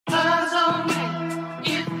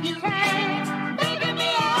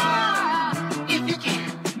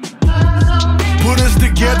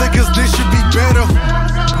this should be better.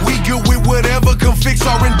 We good with whatever, come fix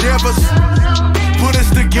our endeavors. Put us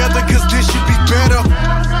together cause this should be better.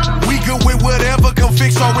 We good with whatever, come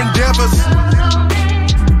fix our endeavors.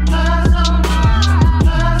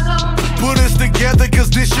 Put us together cause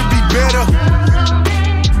this should be better.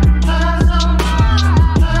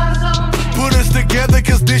 Put us together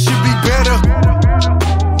cause this should be better.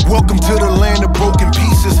 Welcome to the land of broken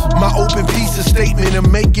pieces. My open pieces statement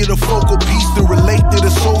and make it a focal piece to relate to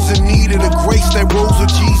the souls in need of the grace that rose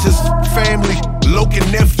with Jesus. Family, local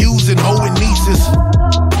nephews and hoeing nieces.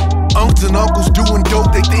 Unks and uncles doing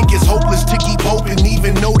dope, they think it's hopeless to keep hoping,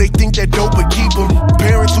 even though they think that dope would keep them.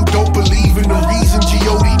 Parents who don't believe in the reason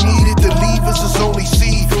G.O.T needed to leave us is only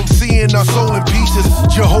seed from seeing our soul in pieces.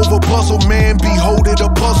 Jehovah puzzle man, beholded a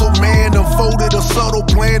puzzled man, unfolded a subtle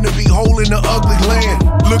plan to be whole in the ugly land.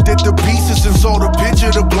 Looked at the pieces and saw the picture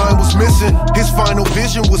the blind was missing. His final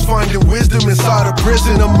vision was finding wisdom inside a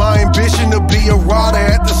prison. Of my ambition to be a rider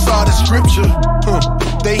at the side of scripture.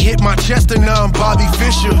 They hit my chest and now I'm Bobby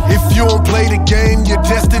Fischer. If you don't play the game, you're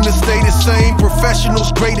destined to stay the same.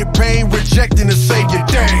 Professionals great at pain, rejecting the savior.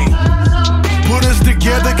 Dang. Put us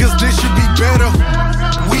together cause this should be better.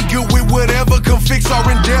 We good with whatever, come fix our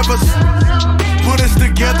endeavors. Put us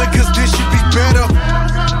together cause this should be better.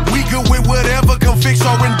 We good with whatever, come fix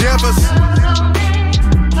our endeavors.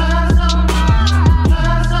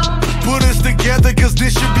 Put us together cause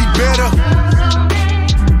this should be better.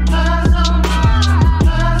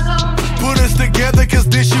 Put us together cause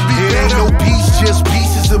this should be better. Ain't no peace, just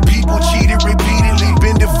pieces of people cheated repeatedly.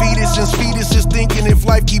 Been defeated since fetuses, thinking if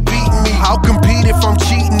life keep beating me, I'll compete if I'm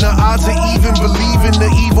cheating. The odds are even, believing the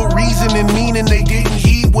evil reason and meaning they didn't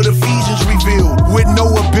heed what Ephesians revealed. With no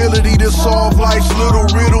ability to solve life's little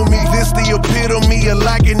riddle me, this the epitome of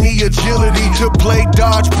lacking the agility to play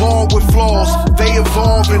dodgeball with flaws. They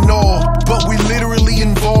evolve and all, but we literally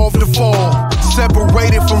involved to fall.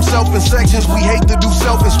 Separated from self-insections, we hate to do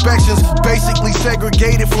self-inspections. Basically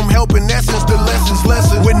segregated from help in essence, the lessons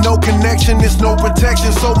lesson. With no connection, there's no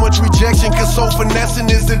protection. So much rejection, cause so finessing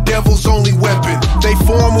is the devil's only weapon. They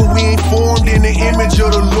form when we ain't formed in the image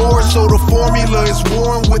of the Lord. So the formula is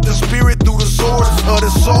worn with the spirit through the source of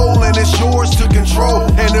the soul, and it's yours to control.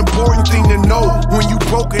 An important thing to know, when you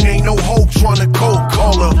broken ain't no hope trying to cold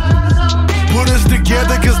call up. Put us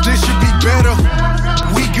together cause this should be better.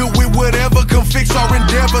 We good with whatever, come fix our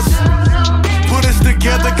endeavors. Put us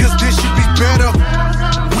together cause this should be better.